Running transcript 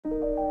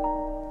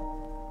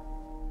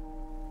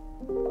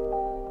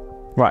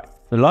Right,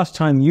 the last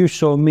time you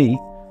saw me,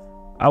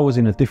 I was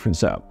in a different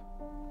setup.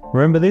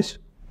 Remember this?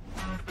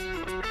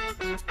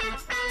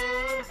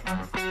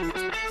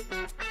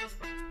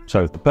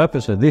 So the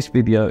purpose of this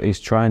video is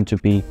trying to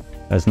be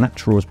as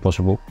natural as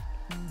possible.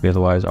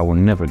 Otherwise, I will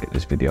never get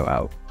this video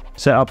out.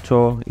 Setup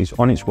tour is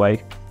on its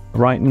way.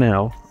 Right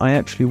now, I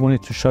actually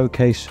wanted to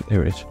showcase,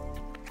 here it is,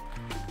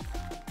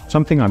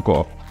 something I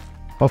got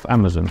off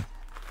Amazon.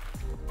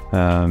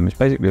 It's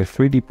basically a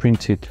 3D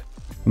printed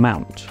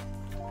mount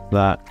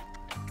that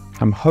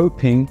I'm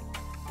hoping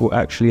will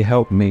actually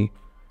help me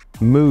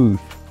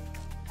move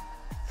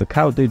the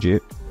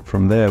CalDigit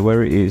from there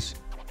where it is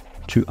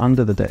to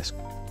under the desk.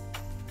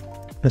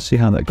 Let's see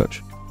how that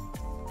goes.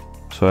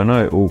 So I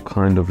know it all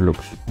kind of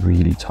looks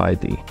really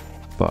tidy,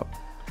 but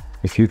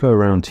if you go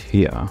around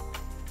here,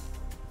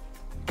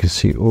 you can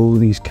see all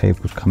these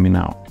cables coming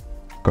out,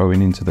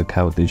 going into the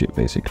CalDigit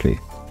basically.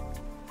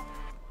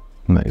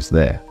 And that is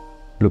there.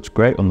 Looks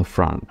great on the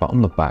front, but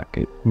on the back,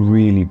 it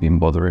really been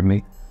bothering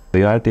me.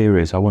 The idea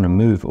is I want to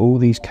move all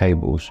these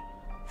cables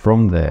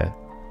from there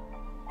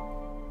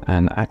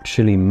and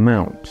actually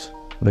mount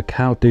the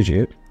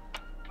CalDigit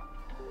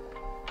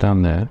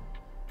down there.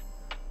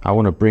 I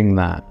want to bring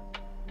that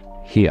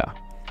here,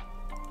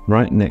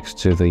 right next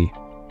to the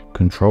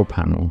control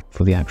panel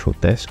for the actual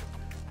desk,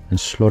 and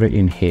slot it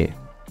in here.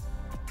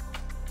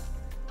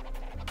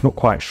 Not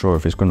quite sure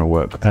if it's going to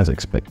work as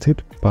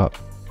expected, but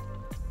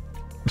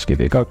let's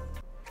give it a go.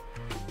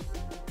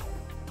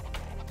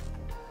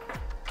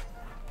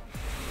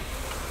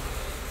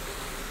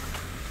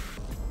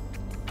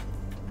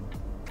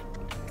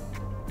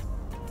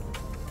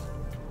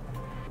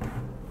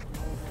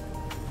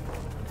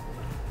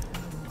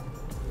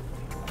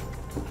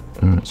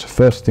 So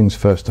first things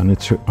first, I need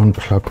to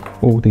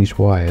unplug all these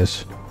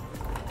wires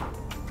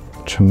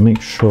to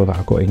make sure that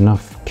I've got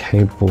enough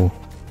cable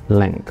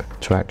length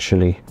to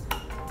actually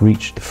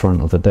reach the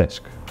front of the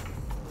desk.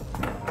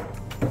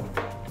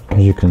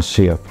 As you can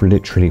see, I've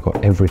literally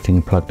got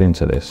everything plugged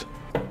into this.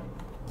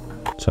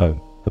 So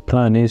the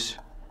plan is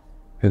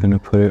we're going to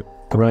put it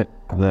right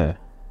there.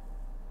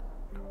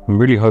 I'm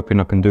really hoping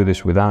I can do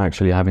this without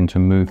actually having to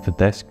move the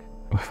desk.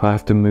 If I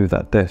have to move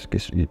that desk,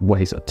 it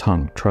weighs a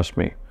ton, trust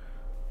me.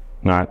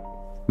 All right,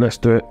 let's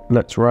do it.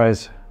 Let's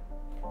rise.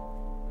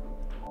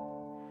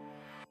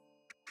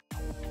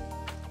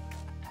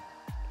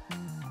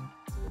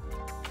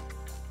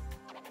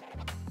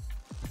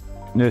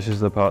 This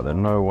is the part that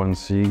no one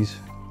sees.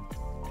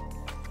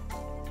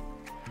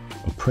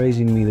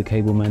 Praising me the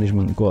cable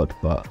management god,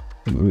 but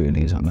it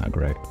really isn't that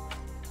great.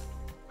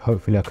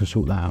 Hopefully I can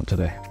sort that out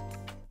today.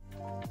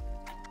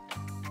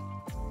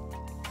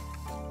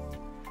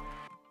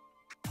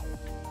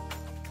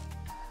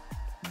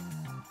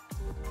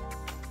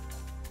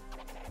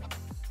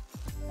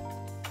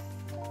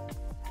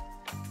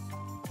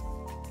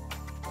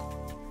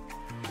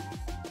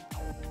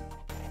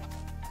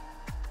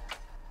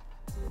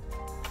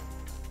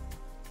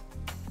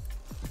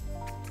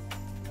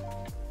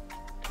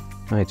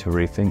 I need to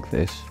rethink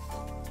this.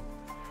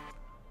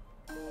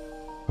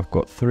 I've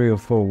got 3 or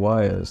 4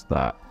 wires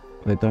that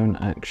they don't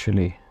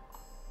actually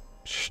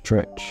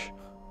stretch.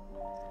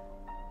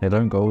 They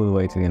don't go all the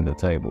way to the end of the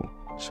table.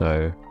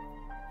 So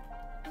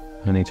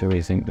I need to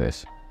rethink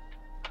this.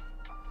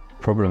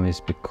 Problem is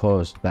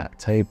because that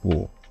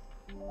table,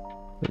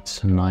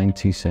 it's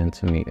 90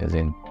 centimeters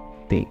in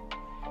deep,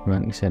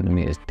 90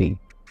 centimeters deep.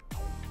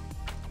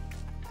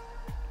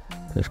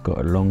 It's got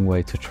a long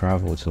way to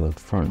travel to the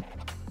front.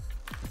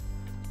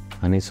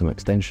 I need some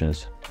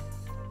extensions.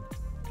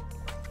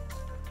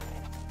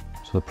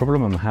 So the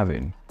problem I'm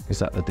having is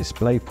that the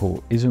display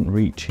port isn't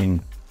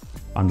reaching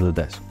under the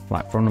desk,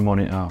 like from the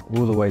monitor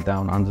all the way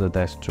down under the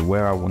desk to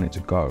where I want it to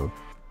go.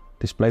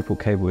 Display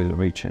port cable isn't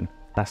reaching.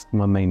 That's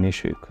my main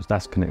issue because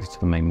that's connected to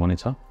the main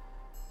monitor.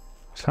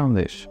 I found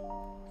this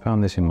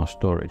in my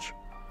storage.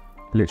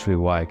 Literally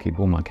why I keep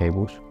all my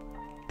cables.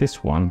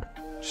 This one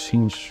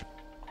seems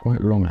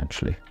quite long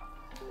actually.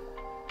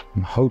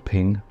 I'm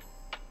hoping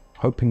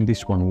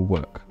this one will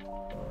work.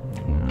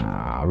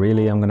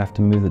 Really, I'm gonna have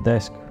to move the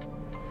desk.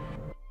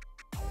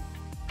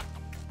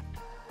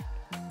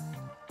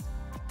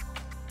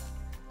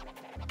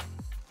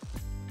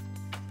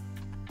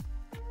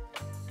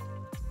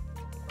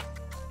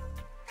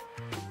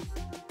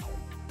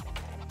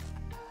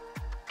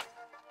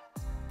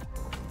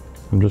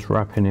 I'm just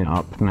wrapping it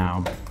up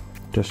now,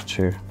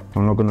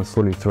 I'm not gonna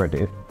fully thread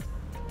it,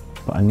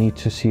 but I need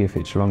to see if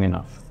it's long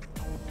enough.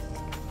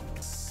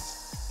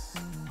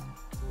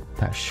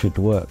 That should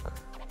work.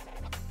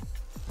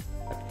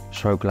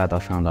 So glad I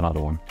found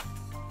another one.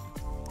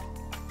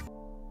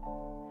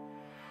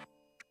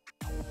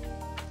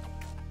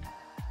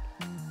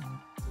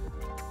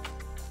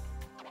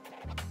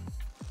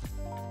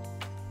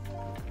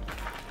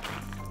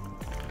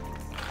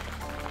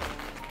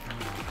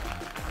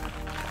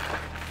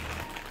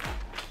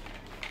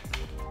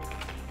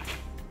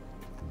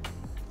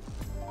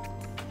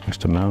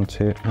 Just to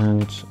mount it,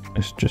 and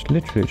it's just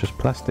literally just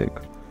plastic.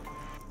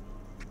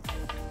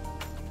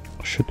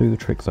 Should do the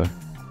trick though.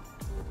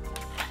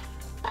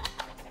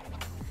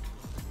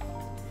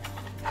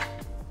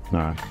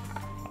 Alright,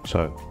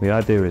 so the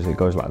idea is it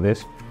goes like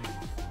this.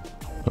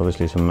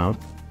 Obviously it's a mount.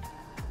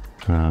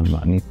 I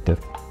need the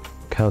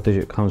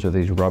CalDigit comes with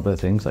these rubber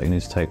things that you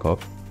need to take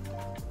off.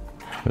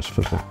 Just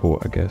for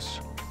support, I guess.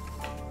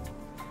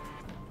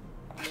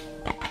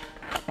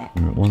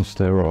 And once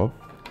they're off,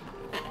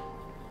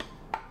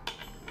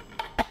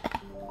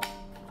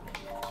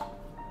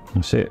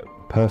 that's it,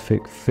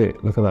 perfect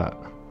fit, look at that.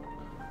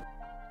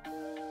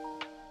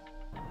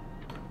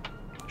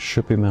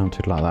 Should be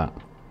mounted like that.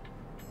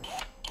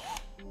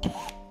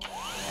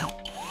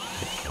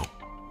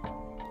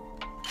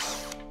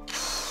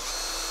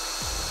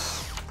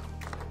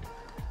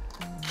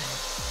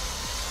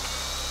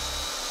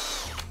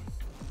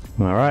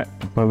 All right,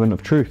 moment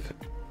of truth.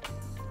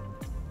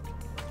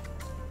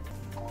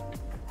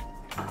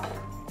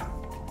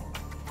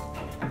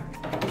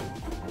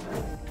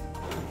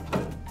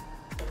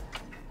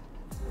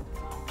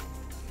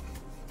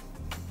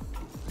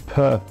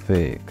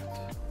 Perfect.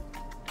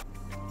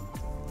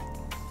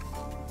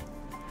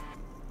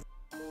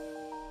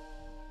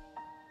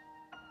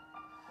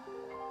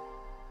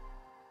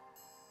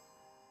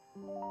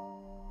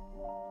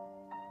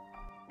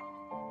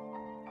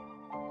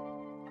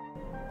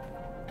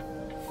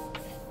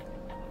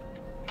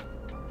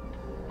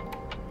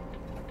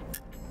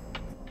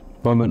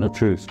 Moment of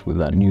truth with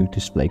that new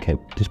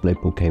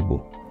DisplayPort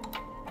cable.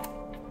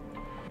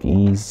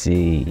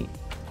 Easy.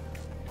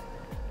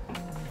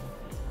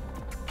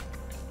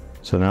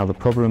 So now the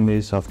problem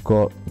is I've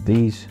got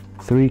these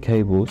 3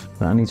 cables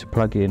that I need to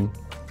plug in,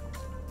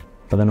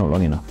 but they're not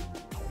long enough.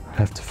 I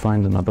have to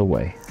find another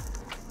way.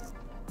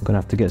 I'm gonna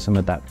have to get some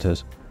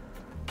adapters,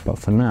 but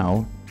for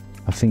now,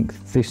 I think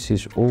this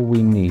is all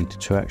we need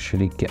to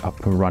actually get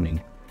up and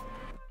running.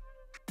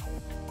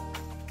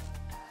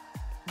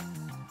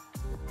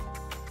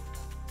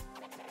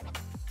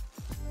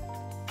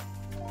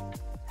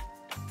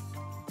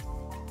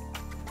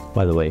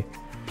 By the way,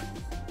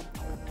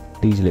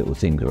 these little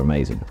things are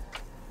amazing.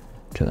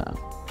 Check that out.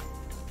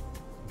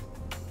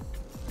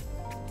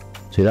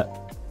 See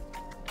that?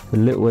 The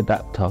little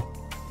adapter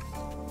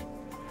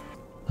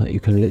that you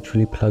can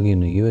literally plug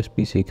in a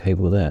USB-C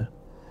cable there,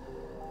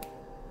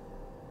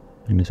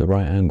 and it's a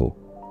right angle.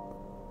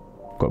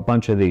 Got a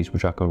bunch of these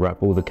which I can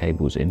wrap all the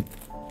cables in,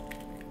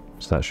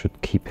 so that should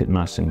keep it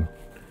nice and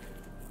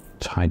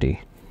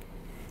tidy.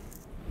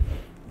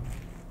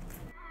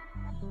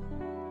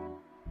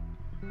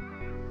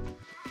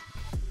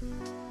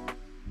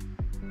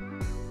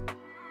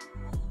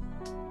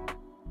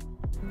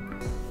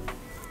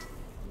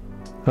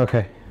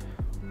 Okay,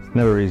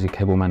 never easy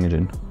cable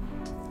managing.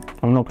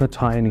 I'm not going to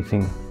tie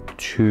anything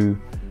too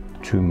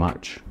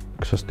much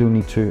because I still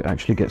need to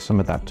actually get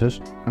some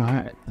adapters.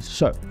 Alright,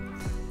 so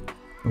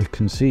we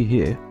can see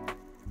here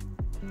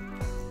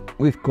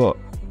we've got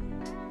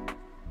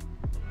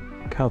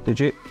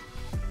CalDigit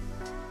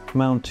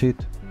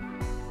mounted,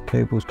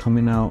 cables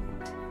coming out,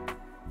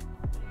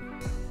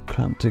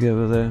 clamped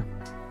together there,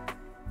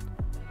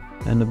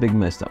 and a big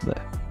mess up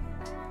there.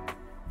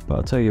 But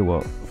I'll tell you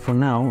what, for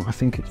now I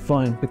think it's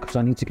fine because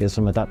I need to get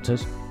some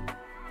adapters.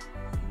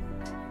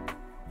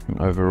 And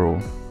overall,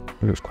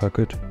 it looks quite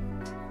good.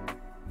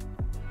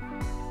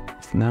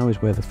 Now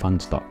is where the fun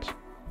starts.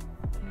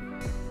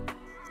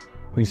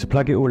 We need to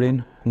plug it all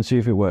in and see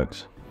if it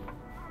works.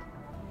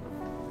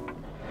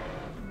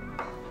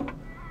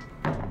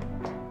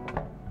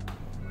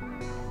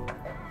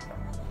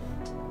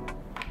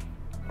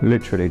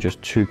 Literally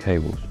just 2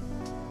 cables,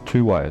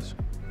 2 wires,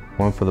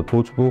 one for the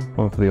portable,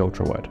 one for the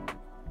ultra wide.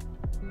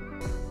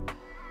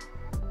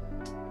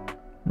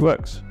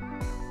 Works.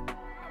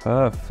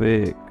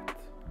 Perfect.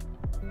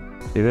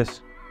 See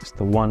this? It's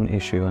the one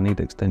issue. I need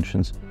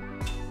extensions.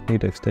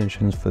 Need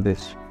extensions for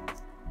this.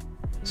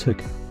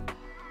 Sick.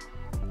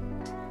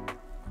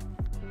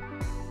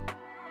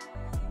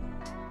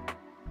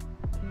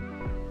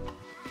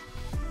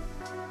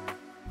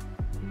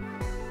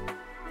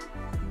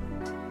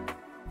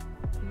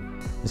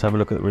 Let's have a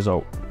look at the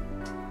result.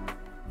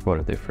 What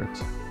a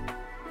difference.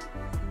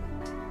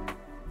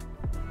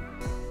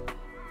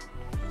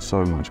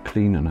 So much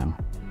cleaner now.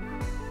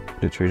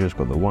 Literally just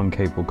got the one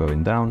cable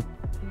going down,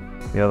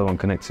 the other one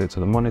connected to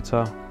the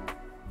monitor.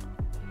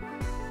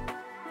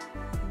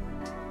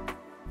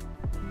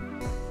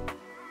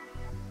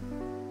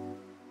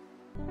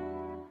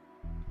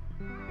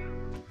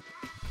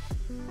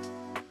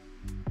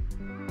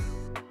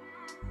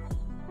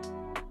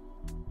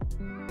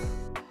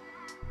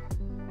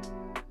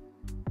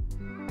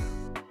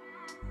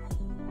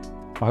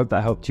 I hope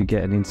that helped you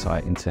get an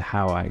insight into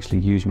how I actually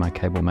use my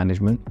cable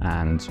management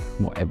and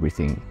what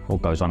everything all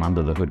goes on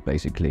under the hood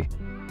basically.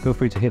 Feel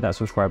free to hit that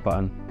subscribe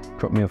button,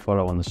 drop me a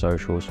follow on the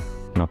socials,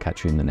 and I'll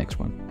catch you in the next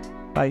one.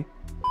 Bye.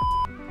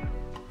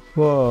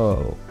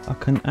 Whoa, I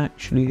can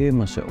actually hear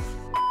myself.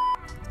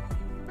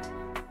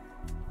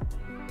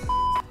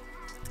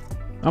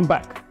 I'm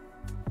back.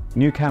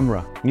 New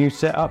camera, new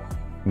setup,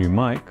 new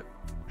mic.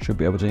 Should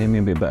be able to hear me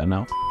a bit better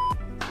now.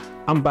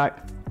 I'm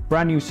back,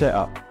 brand new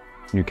setup.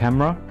 New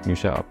camera, new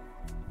setup.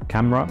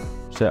 Camera,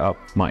 setup,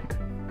 mic.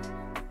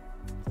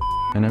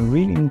 And I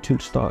really need to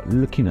start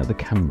looking at the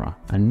camera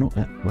and not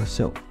at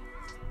myself.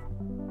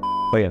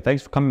 But yeah,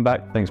 thanks for coming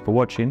back. Thanks for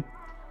watching.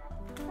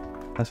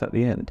 That's at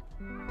the end.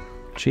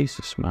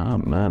 Jesus,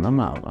 man, I'm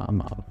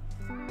out.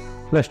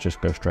 Let's just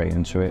go straight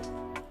into it.